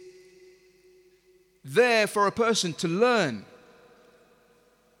is there for a person to learn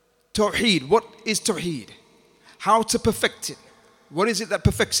Tawheed. What is Tawheed? How to perfect it? What is it that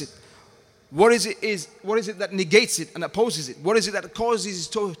perfects it? What is it that negates it and opposes it? What is it that causes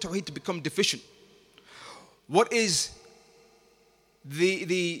Tawheed to become deficient? What is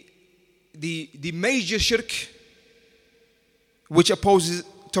the major shirk which opposes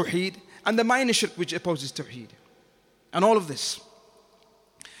Tawheed, and the minor shirk which opposes Tawheed, and all of this.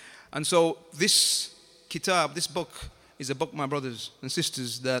 And so this kitab, this book, is a book, my brothers and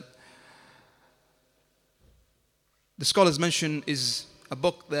sisters, that the scholars mention is a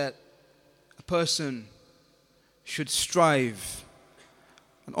book that a person should strive,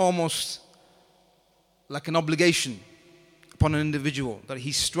 and almost like an obligation upon an individual, that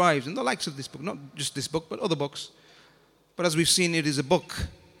he strives, and the likes of this book, not just this book, but other books. But as we've seen, it is a book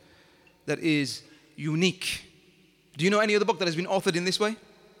that is unique. Do you know any other book that has been authored in this way?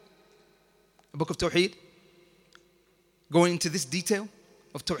 A book of Tawheed? Going into this detail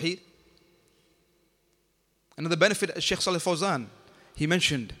of Tawheed? Another benefit Sheikh Salih Fawzan, he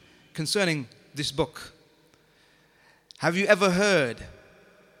mentioned concerning this book. Have you ever heard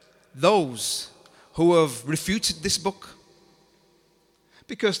those who have refuted this book?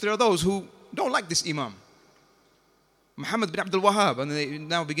 Because there are those who don't like this Imam, Muhammad bin Abdul Wahhab, and they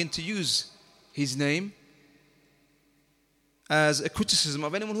now begin to use his name as a criticism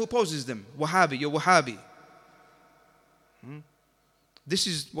of anyone who opposes them. Wahhabi, you're Wahhabi. This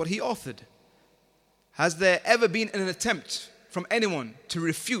is what he authored. Has there ever been an attempt from anyone to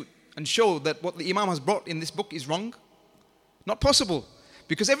refute and show that what the Imam has brought in this book is wrong? Not possible.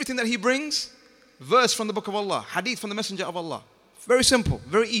 Because everything that he brings, verse from the book of Allah, hadith from the Messenger of Allah. Very simple,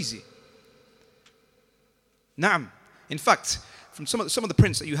 very easy. Naam. In fact, from some of the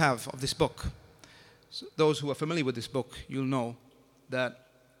prints that you have of this book, those who are familiar with this book, you'll know that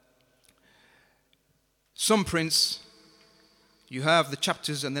some prints, you have the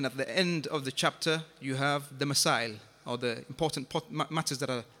chapters, and then at the end of the chapter, you have the masail, or the important matters that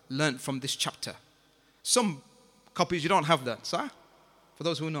are learnt from this chapter. Some copies, you don't have that, sir? For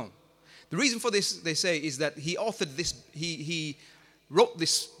those who know. The reason for this, they say, is that he authored this, he wrote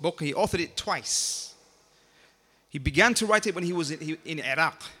this book, he authored it twice. He began to write it when he was in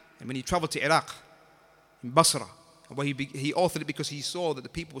Iraq, and when he traveled to Iraq, in Basra, where he authored it because he saw that the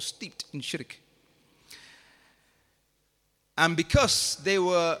people were steeped in shirk. And because they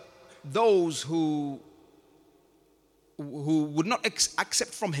were those who would not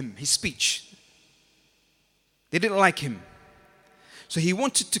accept from him his speech, they didn't like him. So he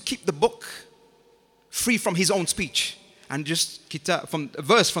wanted to keep the book free from his own speech and just from a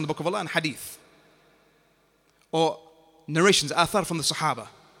verse from the book of Allah and hadith, or narrations, athar from the Sahaba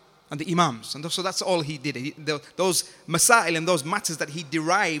and the Imams. And so that's all he did. Those masail and those matters that he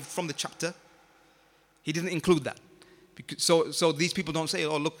derived from the chapter, he didn't include that. So these people don't say,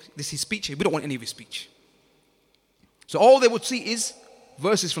 oh look, this is his speech. We don't want any of his speech. So all they would see is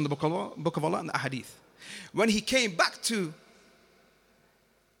verses from the book of Allah and the hadith. When he came back to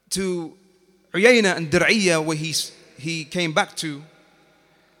Uyayna and Dir'iyya, where he came back to,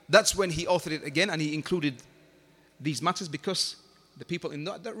 that's when he authored it again, and he included these matters because the people in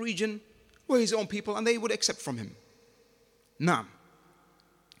that region were his own people and they would accept from him. Naam.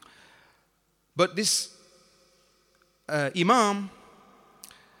 But this Imam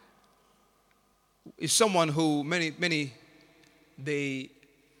is someone who many they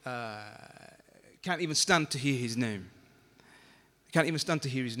can't even stand to hear his name. They can't even stand to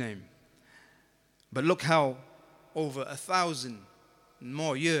hear his name. But look how over 1,000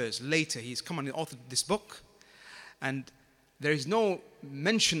 more years later he's come and authored this book, and there is no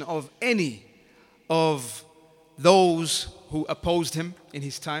mention of any of those who opposed him in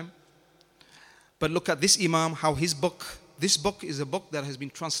his time. But look at this Imam, how this book is a book that has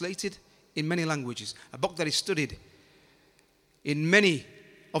been translated in many languages, a book that is studied in many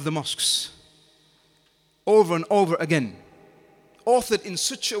of the mosques over and over again, authored in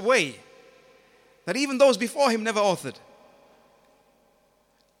such a way that even those before him never authored.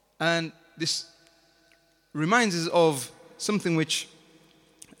 And this reminds us of something which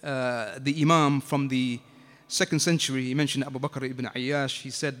the Imam from the 2nd century, he mentioned Abu Bakr ibn Ayyash, he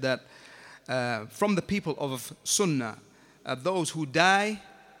said that from the people of Sunnah are those who die,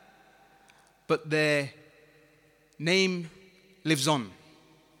 but their name lives on.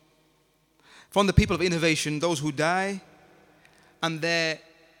 From the people of innovation, those who die and their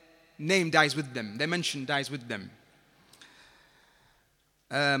name dies with them, their mention dies with them.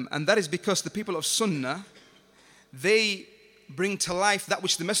 And that is because the people of Sunnah, they bring to life that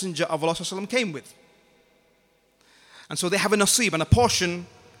which the Messenger of Allah ﷺ came with. And so they have a nasib and a portion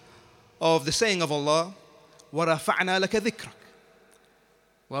of the saying of Allah, وَرَفَعْنَا لَكَ ذِكْرَكَ.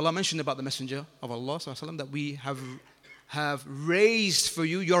 Well, Allah mentioned about the Messenger of Allah ﷺ that we have raised for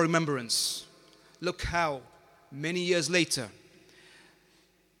you your remembrance. Look how many years later,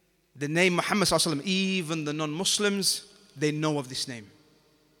 the name Muhammad ﷺ, even the non-Muslims, they know of this name.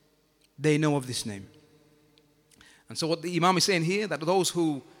 They know of this name. And so what the Imam is saying here, that those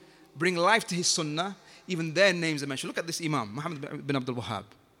who bring life to his sunnah, even their names are mentioned. Look at this Imam, Muhammad bin Abdul Wahhab.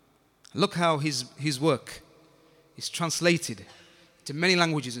 Look how his work is translated to many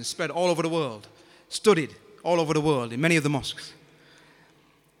languages and spread all over the world, studied all over the world in many of the mosques.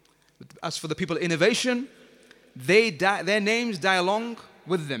 As for the people of innovation, their names die along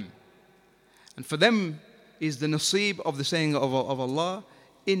with them. And for them is the nasib of the saying of Allah,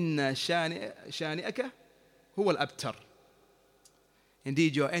 Inna shani'aka huwa al-abtar.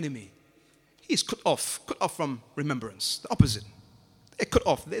 Indeed, your enemy, he is cut off from remembrance. The opposite. They're cut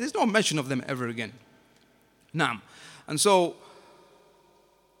off. There's no mention of them ever again. Naam. And so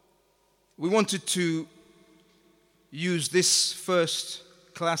we wanted to use this first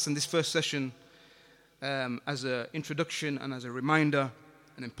class and this first session as an introduction and as a reminder,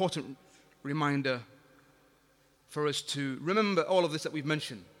 an important reminder for us to remember all of this that we've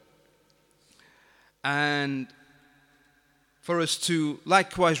mentioned. And for us to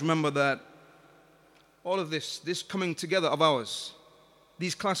likewise remember that all of this coming together of ours,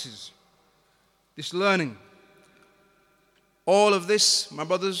 these classes, this learning, all of this, my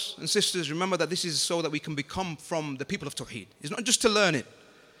brothers and sisters, remember that this is so that we can become from the people of Tawhid. It's not just to learn it.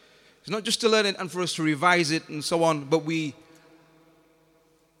 It's not just to learn it and for us to revise it and so on, but we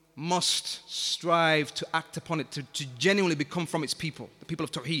must strive to act upon it, to genuinely become from its people, the people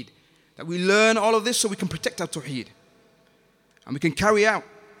of Tawhid. That we learn all of this so we can protect our Tawhid. And we can carry out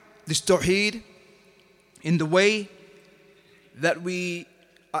this Tawhid in the way that we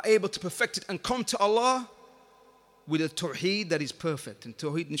are able to perfect it and come to Allah with a Tawhid that is perfect. And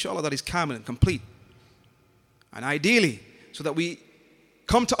Tawhid, inshallah, that is kamil and complete. And ideally, so that we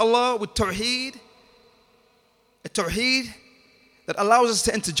come to Allah with Tawhid, a Tawhid that allows us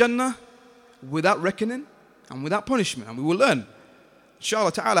to enter Jannah without reckoning and without punishment. And we will learn,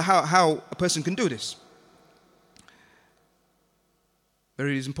 inshallah ta'ala, how a person can do this. But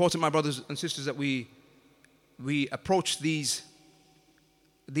it is important, my brothers and sisters, that we approach these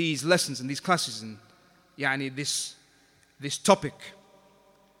lessons and these classes and this topic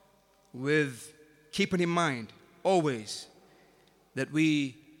with keeping in mind always that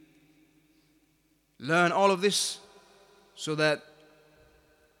we learn all of this so that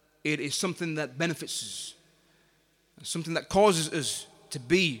it is something that benefits us, something that causes us to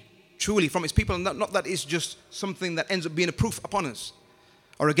be truly from its people, and not that it's just something that ends up being a proof upon us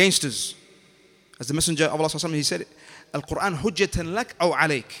or against us. As the Messenger of Allah, he said, Al-Quran hujjatan lak aw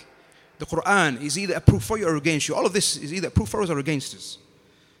alayk. The Quran is either a proof for you or against you. All of this is either a proof for us or against us.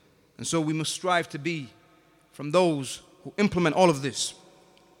 And so we must strive to be from those who implement all of this.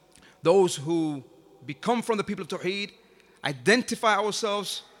 Those who become from the people of Tawheed, identify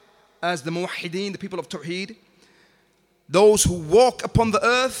ourselves as the muwahhideen, the people of Tawheed. Those who walk upon the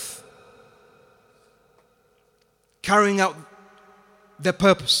earth, carrying out their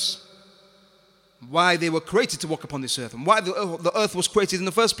purpose. Why they were created to walk upon this earth, and why the earth was created in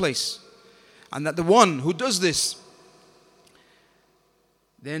the first place. And that the one who does this,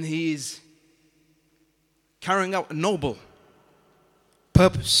 then he is carrying out a noble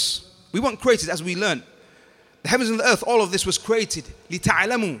purpose. We weren't created, as we learned. The heavens and the earth, all of this was created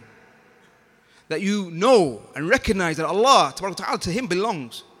لِتَعْلَمُوا, that you know and recognize that Allah, to Him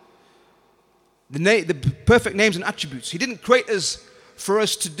belongs the perfect names and attributes. He didn't create us for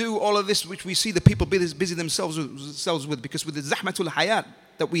us to do all of this which we see the people busy themselves with, because with the zahmatul hayat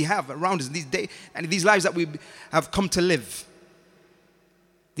that we have around us these days and these lives that we have come to live,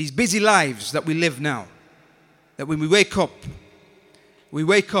 these busy lives that we live now, that when we wake up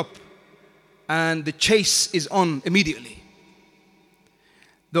and the chase is on immediately.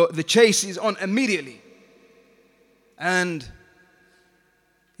 The chase is on immediately. And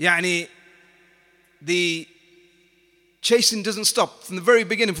the chasing doesn't stop from the very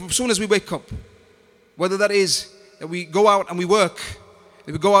beginning, from as soon as we wake up. Whether that is that we go out and we work,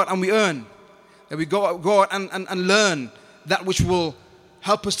 that we go out and we earn, that we go out and learn that which will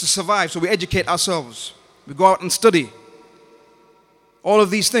help us to survive, so we educate ourselves. We go out and study. All of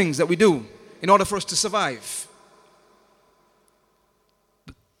these things that we do in order for us to survive.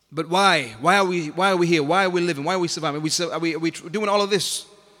 But why? Why are we here? Why are we living? Why are we surviving? Are we doing all of this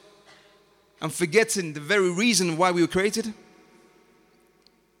and forgetting the very reason why we were created?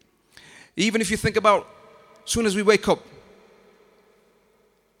 Even if you think about, as soon as we wake up,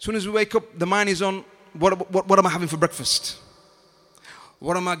 the mind is on what am I having for breakfast?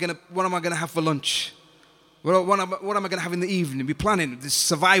 What am I gonna have for lunch? What am I gonna have in the evening? We're planning this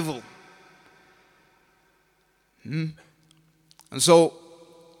survival. And so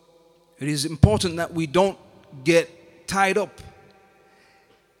it is important that we don't get tied up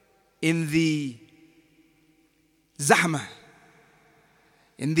in the zahma,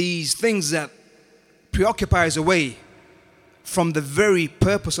 in these things that preoccupy us away from the very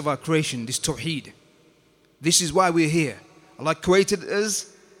purpose of our creation, this Tawheed. This is why we're here. Allah created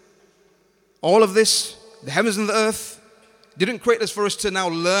us, all of this, the heavens and the earth. Didn't create us for us to now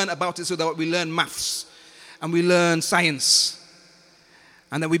learn about it so that we learn maths and we learn science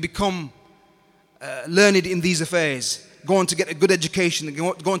and that we become learned in these affairs, going to get a good education,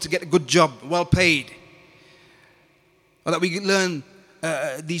 going to get a good job, well paid. Or that we learn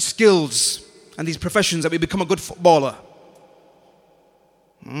these skills and these professions, that we become a good footballer.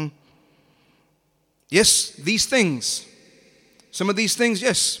 Yes, these things, some of these things,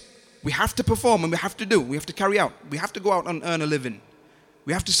 yes, We have to perform and we have to do. We have to carry out. We have to go out and earn a living.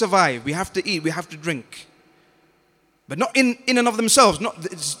 We have to survive. We have to eat. We have to drink. But not in and of themselves.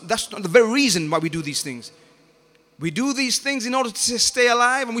 That's not the very reason why we do these things. We do these things in order to stay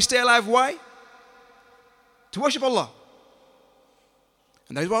alive. And we stay alive why? To worship Allah.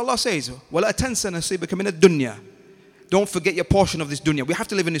 And that is what Allah says. وَلَا تَنْسَ نَصِيبَكَ مِنَ الدُّنْيَا. Don't forget your portion of this dunya. We have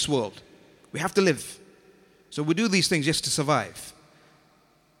to live in this world. We have to live. So we do these things just to survive.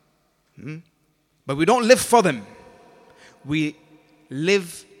 But we don't live for them. We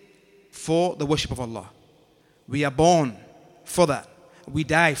live for the worship of Allah. We are born for that. We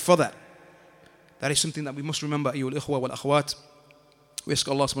die for that. That is something that we must remember, ayyuhal ikhwa wal akhwat. We ask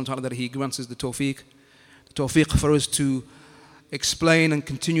Allah subhanahu wa ta'ala that He grants us the tawfiq for us to explain and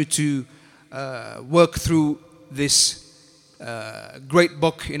continue to work through this great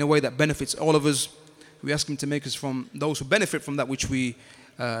book in a way that benefits all of us. We ask Him to make us from those who benefit from that which we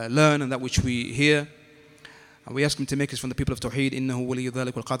learn and that which we hear. And we ask Him to make us from the people of Tawhid. إِنَّهُ وَلِيُّ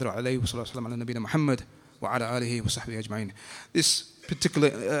ذَلِكَ وَالْقَادِرُ عَلَيْهِ وَصَلَّى اللَّهُ عَلَى نَبِيِّنَا مُحَمَّدٍ وَعَلَى آلِهِ وَصَحْبِهِ أَجْمَعِينَ. This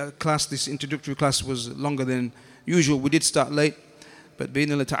particular class, this introductory class, was longer than usual. We did start late, but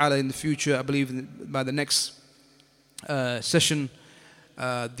bi'idhnillah ta'ala in the future, I believe by the next session,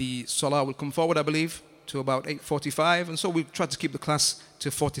 the salah will come forward, I believe, to about 8:45, and so we try to keep the class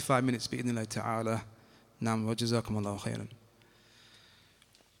to 45 minutes bi'idhnillah ta'ala. Naam wa jazakumullahu khairan.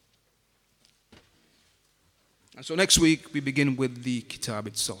 And so next week we begin with the kitab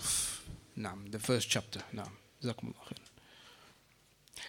itself. Naam, the first chapter. Naam, jazakumullahu khairan.